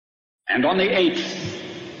And on the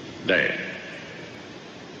 8th day,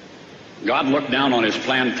 God looked down on his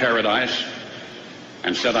planned paradise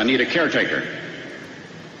and said, I need a caretaker.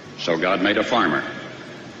 So God made a farmer.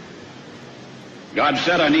 God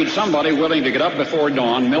said, I need somebody willing to get up before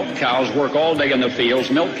dawn, milk cows, work all day in the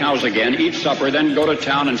fields, milk cows again, eat supper, then go to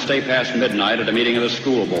town and stay past midnight at a meeting of the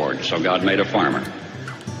school board. So God made a farmer.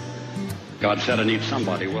 God said, I need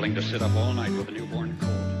somebody willing to sit up all night with a newborn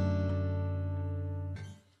colt.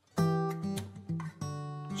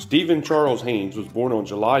 Stephen Charles Haines was born on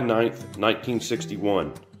July 9th,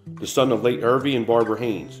 1961, the son of late Hervey and Barbara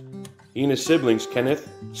Haines. He and his siblings,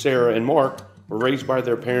 Kenneth, Sarah, and Mark, were raised by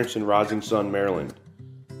their parents in Rising Sun, Maryland.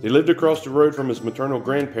 They lived across the road from his maternal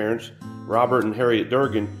grandparents, Robert and Harriet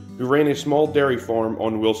Durgan, who ran a small dairy farm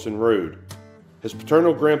on Wilson Road. His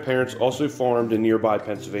paternal grandparents also farmed in nearby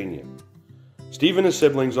Pennsylvania. Steve and his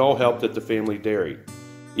siblings all helped at the family dairy.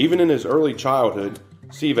 Even in his early childhood,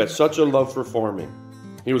 Steve had such a love for farming.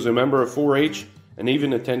 He was a member of 4-H and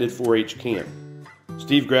even attended 4-H camp.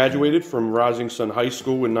 Steve graduated from Rising Sun High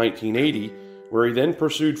School in 1980, where he then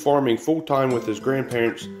pursued farming full-time with his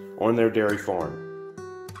grandparents on their dairy farm.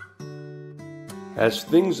 As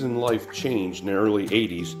things in life changed in the early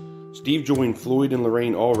 80s, Steve joined Floyd and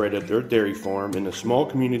Lorraine Allred at their dairy farm in the small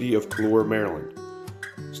community of Clore, Maryland.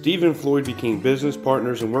 Steve and Floyd became business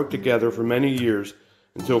partners and worked together for many years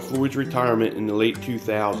until Floyd's retirement in the late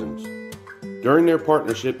 2000s. During their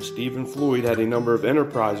partnership, Steve and Floyd had a number of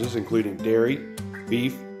enterprises including dairy,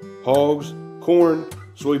 beef, hogs, corn,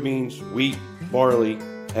 soybeans, wheat, barley,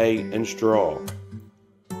 hay, and straw.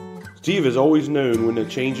 Steve has always known when to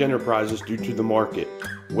change enterprises due to the market,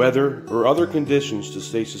 weather, or other conditions to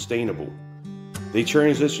stay sustainable. They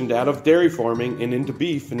transitioned out of dairy farming and into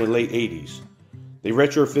beef in the late 80s. They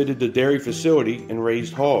retrofitted the dairy facility and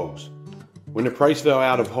raised hogs. When the price fell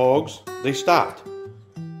out of hogs, they stopped.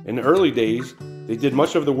 In the early days, they did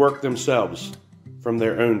much of the work themselves, from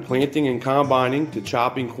their own planting and combining to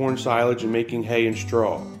chopping corn silage and making hay and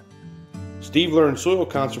straw. Steve learned soil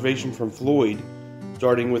conservation from Floyd,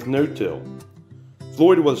 starting with no-till.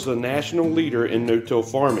 Floyd was the national leader in no-till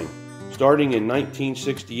farming, starting in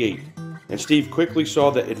 1968, and Steve quickly saw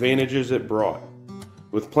the advantages it brought.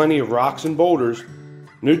 With plenty of rocks and boulders,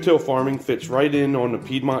 no-till farming fits right in on the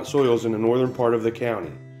Piedmont soils in the northern part of the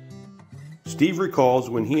county. Steve recalls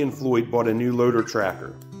when he and Floyd bought a new loader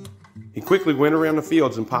tracker. He quickly went around the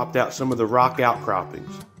fields and popped out some of the rock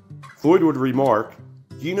outcroppings. Floyd would remark,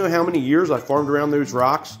 "Do you know how many years I farmed around those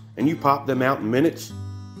rocks and you popped them out in minutes?"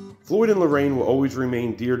 Floyd and Lorraine will always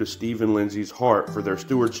remain dear to Steve and Lindsay's heart for their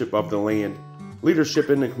stewardship of the land, leadership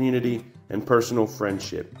in the community, and personal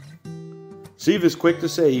friendship. Steve is quick to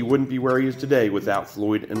say he wouldn't be where he is today without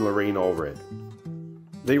Floyd and Lorraine Allred.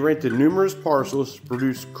 They rented numerous parcels to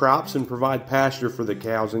produce crops and provide pasture for the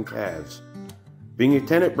cows and calves. Being a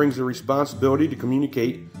tenant brings the responsibility to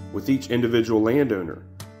communicate with each individual landowner,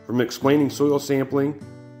 from explaining soil sampling,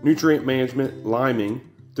 nutrient management, liming,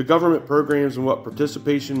 to government programs and what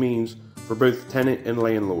participation means for both tenant and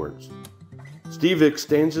landlords. Steve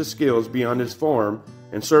extends his skills beyond his farm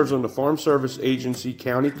and serves on the Farm Service Agency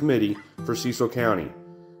County Committee for Cecil County.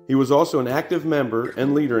 He was also an active member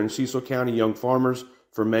and leader in Cecil County Young Farmers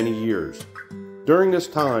for many years. During this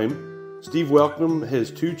time, Steve welcomed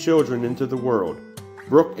his 2 children into the world,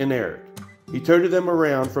 Brooke and Eric. He toted them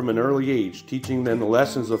around from an early age, teaching them the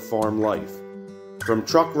lessons of farm life. From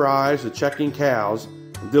truck rides to checking cows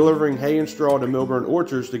and delivering hay and straw to Milburn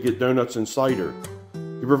orchards to get donuts and cider,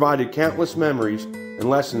 he provided countless memories and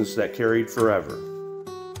lessons that carried forever.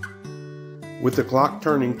 With the clock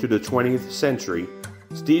turning to the 20th century,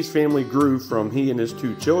 Steve's family grew from he and his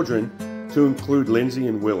 2 children to include Lindsay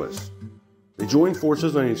and Willis. They joined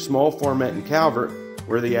forces on a small farmette in Calvert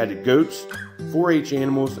where they added goats, 4-H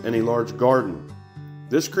animals, and a large garden.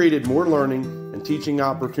 This created more learning and teaching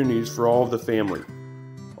opportunities for all of the family.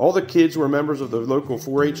 All the kids were members of the local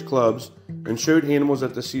 4-H clubs and showed animals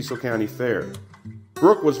at the Cecil County Fair.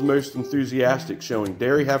 Brooke was most enthusiastic, showing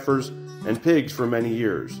dairy heifers and pigs for many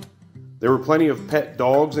years. There were plenty of pet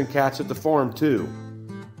dogs and cats at the farm too.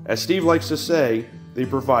 As Steve likes to say, they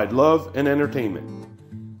provide love and entertainment.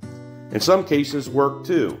 In some cases, work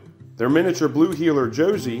too. Their miniature blue heeler,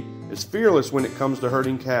 Josie, is fearless when it comes to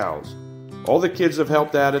herding cows. All the kids have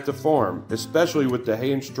helped out at the farm, especially with the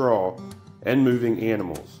hay and straw and moving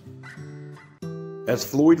animals. As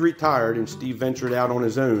Floyd retired and Steve ventured out on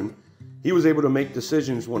his own, he was able to make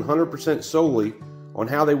decisions 100% solely on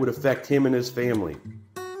how they would affect him and his family.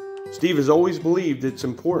 Steve has always believed it's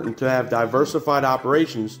important to have diversified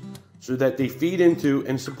operations so that they feed into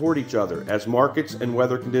and support each other as markets and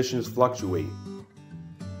weather conditions fluctuate.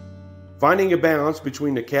 Finding a balance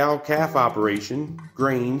between the cow-calf operation,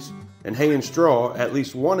 grains, and hay and straw, at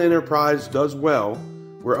least one enterprise does well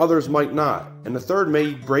where others might not, and the third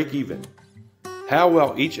may break even. How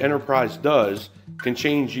well each enterprise does can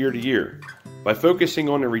change year to year. By focusing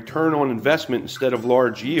on a return on investment instead of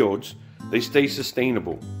large yields, they stay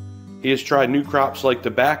sustainable. He has tried new crops like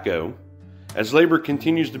tobacco. As labor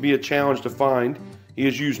continues to be a challenge to find, he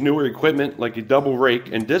has used newer equipment like a double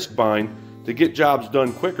rake and disc bind to get jobs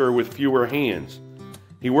done quicker with fewer hands.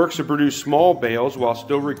 He works to produce small bales while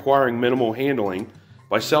still requiring minimal handling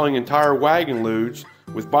by selling entire wagon loads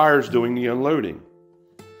with buyers doing the unloading.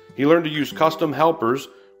 He learned to use custom helpers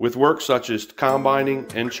with work such as combining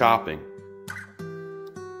and chopping.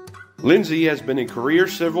 Lindsay has been a career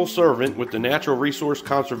civil servant with the Natural Resource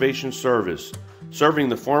Conservation Service, serving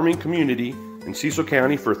the farming community in Cecil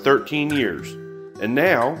County for 13 years, and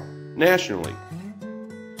now nationally.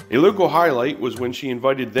 A local highlight was when she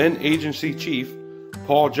invited then agency chief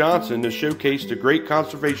Paul Johnson to showcase the great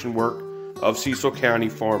conservation work of Cecil County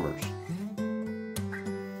farmers.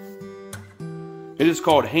 It is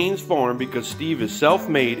called Haines Farm because Steve is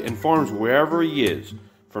self-made and farms wherever he is,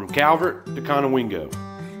 from Calvert to Conowingo.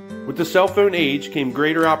 With the cell phone age came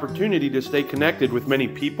greater opportunity to stay connected with many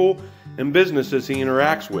people and businesses he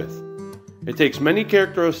interacts with. It takes many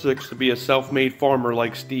characteristics to be a self-made farmer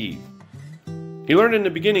like Steve. He learned in the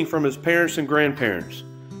beginning from his parents and grandparents.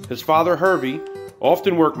 His father, Hervey,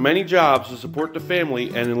 often worked many jobs to support the family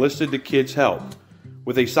and enlisted the kids' help.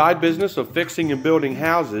 With a side business of fixing and building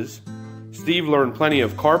houses, Steve learned plenty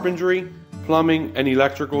of carpentry, plumbing, and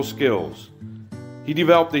electrical skills. He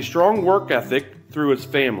developed a strong work ethic through his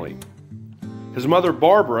family. His mother,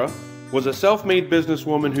 Barbara, was a self-made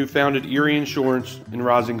businesswoman who founded Erie Insurance in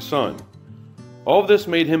Rising Sun. All of this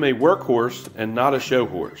made him a workhorse and not a show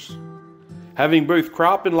horse. Having both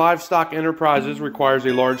crop and livestock enterprises requires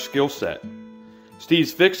a large skill set.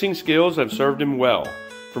 Steve's fixing skills have served him well,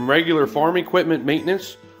 from regular farm equipment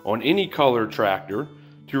maintenance on any color tractor,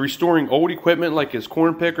 to restoring old equipment like his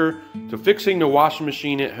corn picker, to fixing the washing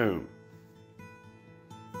machine at home.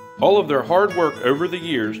 All of their hard work over the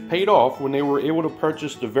years paid off when they were able to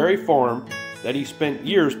purchase the very farm that he spent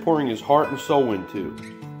years pouring his heart and soul into.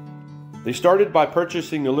 They started by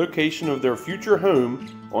purchasing the location of their future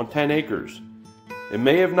home on 10 acres. It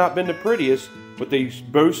may have not been the prettiest, but they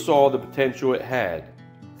both saw the potential it had.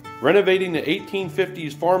 Renovating the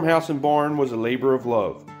 1850s farmhouse and barn was a labor of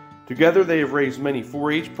love. Together they have raised many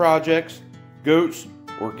 4-H projects, goats,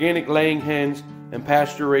 organic laying hens, and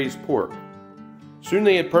pasture-raised pork. Soon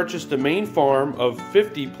they had purchased the main farm of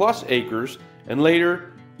 50-plus acres and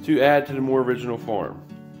later to add to the more original farm.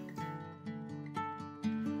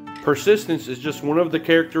 Persistence is just one of the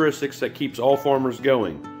characteristics that keeps all farmers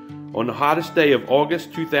going. On the hottest day of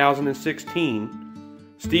August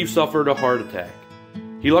 2016, Steve suffered a heart attack.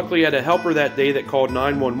 He luckily had a helper that day that called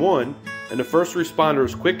 911, and the first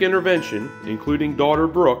responders' quick intervention, including daughter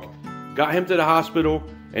Brooke, got him to the hospital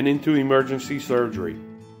and into emergency surgery.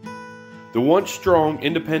 The once strong,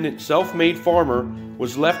 independent, self-made farmer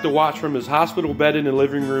was left to watch from his hospital bed in the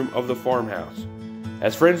living room of the farmhouse.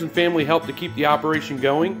 As friends and family helped to keep the operation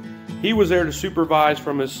going, he was there to supervise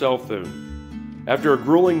from his cell phone. After a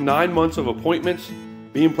grueling 9 months of appointments,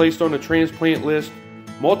 being placed on a transplant list,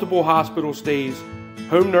 multiple hospital stays,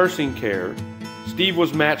 home nursing care, Steve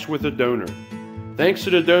was matched with a donor. Thanks to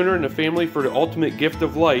the donor and the family for the ultimate gift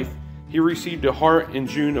of life, he received a heart in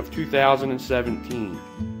June of 2017.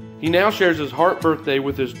 He now shares his heart birthday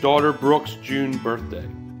with his daughter Brooke's June birthday.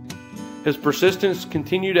 His persistence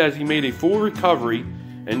continued as he made a full recovery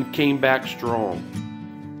and came back strong.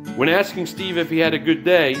 When asking Steve if he had a good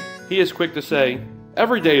day, he is quick to say,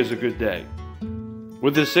 "Every day is a good day,"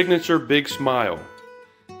 with his signature big smile.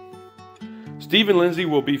 Steve and Lindsay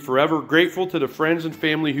will be forever grateful to the friends and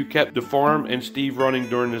family who kept the farm and Steve running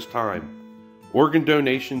during this time. Organ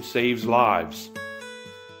donation saves lives.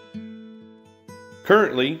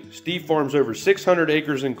 Currently, Steve farms over 600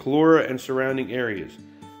 acres in Calora and surrounding areas,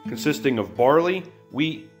 consisting of barley,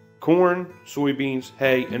 wheat, corn, soybeans,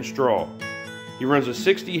 hay, and straw. He runs a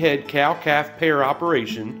 60-head cow-calf pair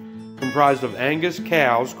operation comprised of Angus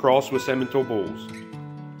cows crossed with Simmental bulls.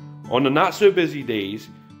 On the not-so-busy days,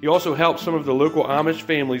 he also helps some of the local Amish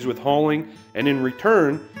families with hauling, and in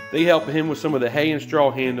return, they help him with some of the hay and straw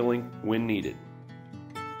handling when needed.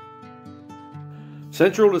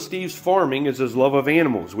 Central to Steve's farming is his love of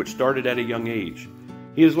animals, which started at a young age.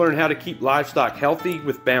 He has learned how to keep livestock healthy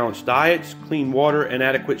with balanced diets, clean water, and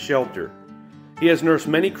adequate shelter. He has nursed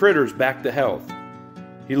many critters back to health.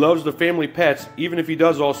 He loves the family pets, even if he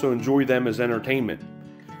does also enjoy them as entertainment.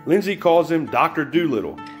 Lindsay calls him Dr.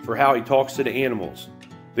 Doolittle for how he talks to the animals.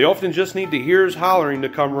 They often just need to hear his hollering to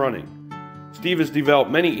come running. Steve has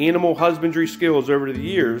developed many animal husbandry skills over the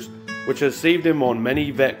years, which has saved him on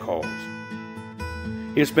many vet calls.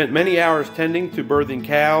 He has spent many hours tending to birthing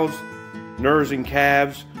cows, nursing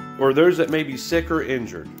calves, or those that may be sick or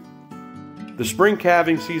injured. The spring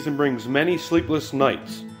calving season brings many sleepless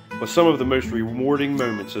nights, but some of the most rewarding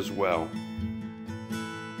moments as well.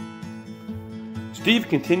 Steve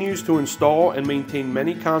continues to install and maintain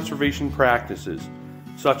many conservation practices,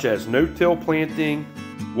 such as no-till planting,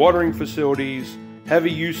 watering facilities,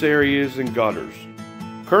 heavy use areas, and gutters.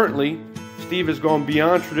 Currently, Steve has gone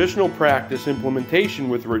beyond traditional practice implementation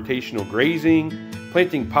with rotational grazing,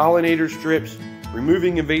 planting pollinator strips,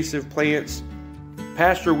 removing invasive plants,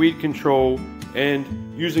 pasture weed control, and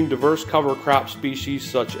using diverse cover crop species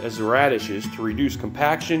such as radishes to reduce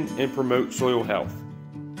compaction and promote soil health.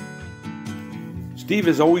 Steve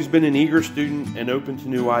has always been an eager student and open to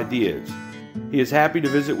new ideas. He is happy to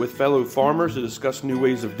visit with fellow farmers to discuss new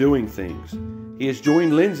ways of doing things. He has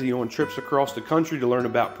joined Lindsay on trips across the country to learn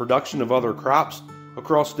about production of other crops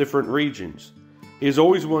across different regions. He is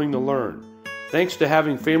always willing to learn. Thanks to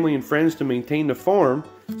having family and friends to maintain the farm,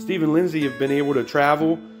 Steve and Lindsay have been able to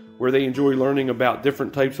travel where they enjoy learning about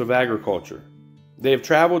different types of agriculture. They have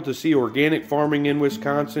traveled to see organic farming in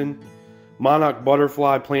Wisconsin, monarch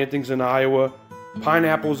butterfly plantings in Iowa,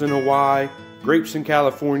 pineapples in Hawaii, grapes in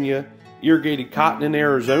California, irrigated cotton in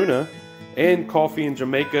Arizona, and coffee in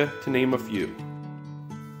Jamaica, to name a few.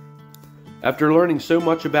 After learning so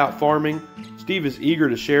much about farming, Steve is eager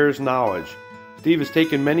to share his knowledge. Steve has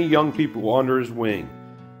taken many young people under his wing.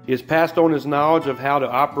 He has passed on his knowledge of how to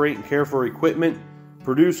operate and care for equipment,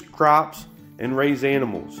 produce crops, and raise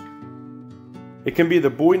animals. It can be the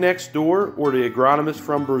boy next door or the agronomist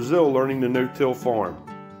from Brazil learning the no-till farm.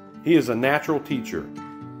 He is a natural teacher.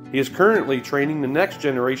 He is currently training the next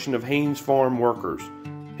generation of Haines farm workers,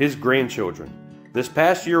 his grandchildren. This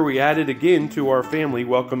past year we added again to our family,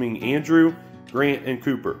 welcoming Andrew, Grant, and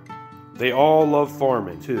Cooper. They all love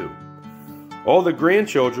farming too. All the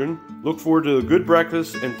grandchildren look forward to a good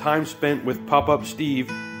breakfast and time spent with Pop-Up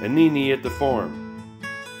Steve and Nene at the farm.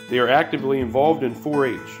 They are actively involved in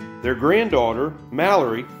 4-H. Their granddaughter,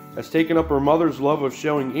 Mallory, has taken up her mother's love of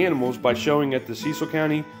showing animals by showing at the Cecil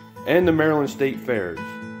County and the Maryland State Fairs.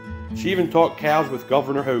 She even taught cows with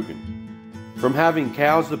Governor Hogan. From having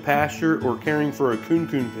cows to pasture or caring for a coon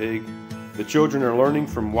pig, the children are learning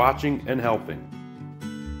from watching and helping.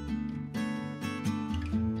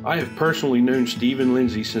 I have personally known Steve and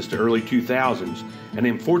Lindsay since the early 2000s and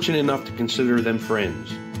am fortunate enough to consider them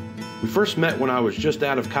friends. We first met when I was just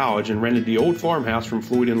out of college and rented the old farmhouse from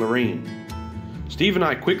Floyd and Lorraine. Steve and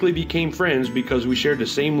I quickly became friends because we shared the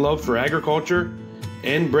same love for agriculture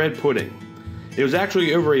and bread pudding. It was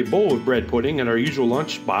actually over a bowl of bread pudding at our usual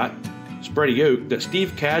lunch spot, Spready Oak, that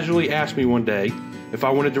Steve casually asked me one day if I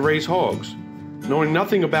wanted to raise hogs. Knowing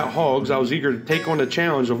nothing about hogs, I was eager to take on the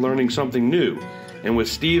challenge of learning something new, and with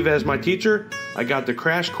Steve as my teacher, I got the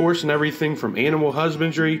crash course in everything from animal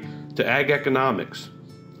husbandry to ag economics.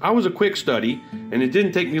 I was a quick study, and it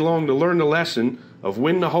didn't take me long to learn the lesson of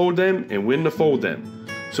when to hold them and when to fold them.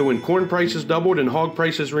 So when corn prices doubled and hog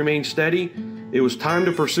prices remained steady, it was time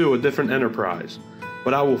to pursue a different enterprise.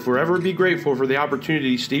 But I will forever be grateful for the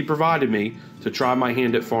opportunity Steve provided me to try my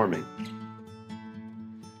hand at farming.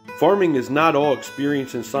 Farming is not all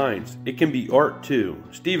experience and science. It can be art too.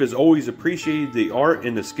 Steve has always appreciated the art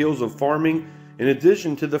and the skills of farming in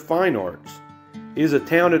addition to the fine arts. He is a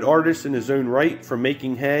talented artist in his own right, from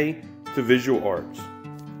making hay to visual arts.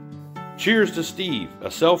 Cheers to Steve,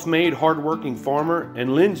 a self-made, hard-working farmer,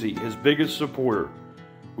 and Lindsay, his biggest supporter.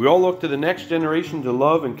 We all look to the next generation to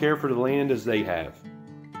love and care for the land as they have.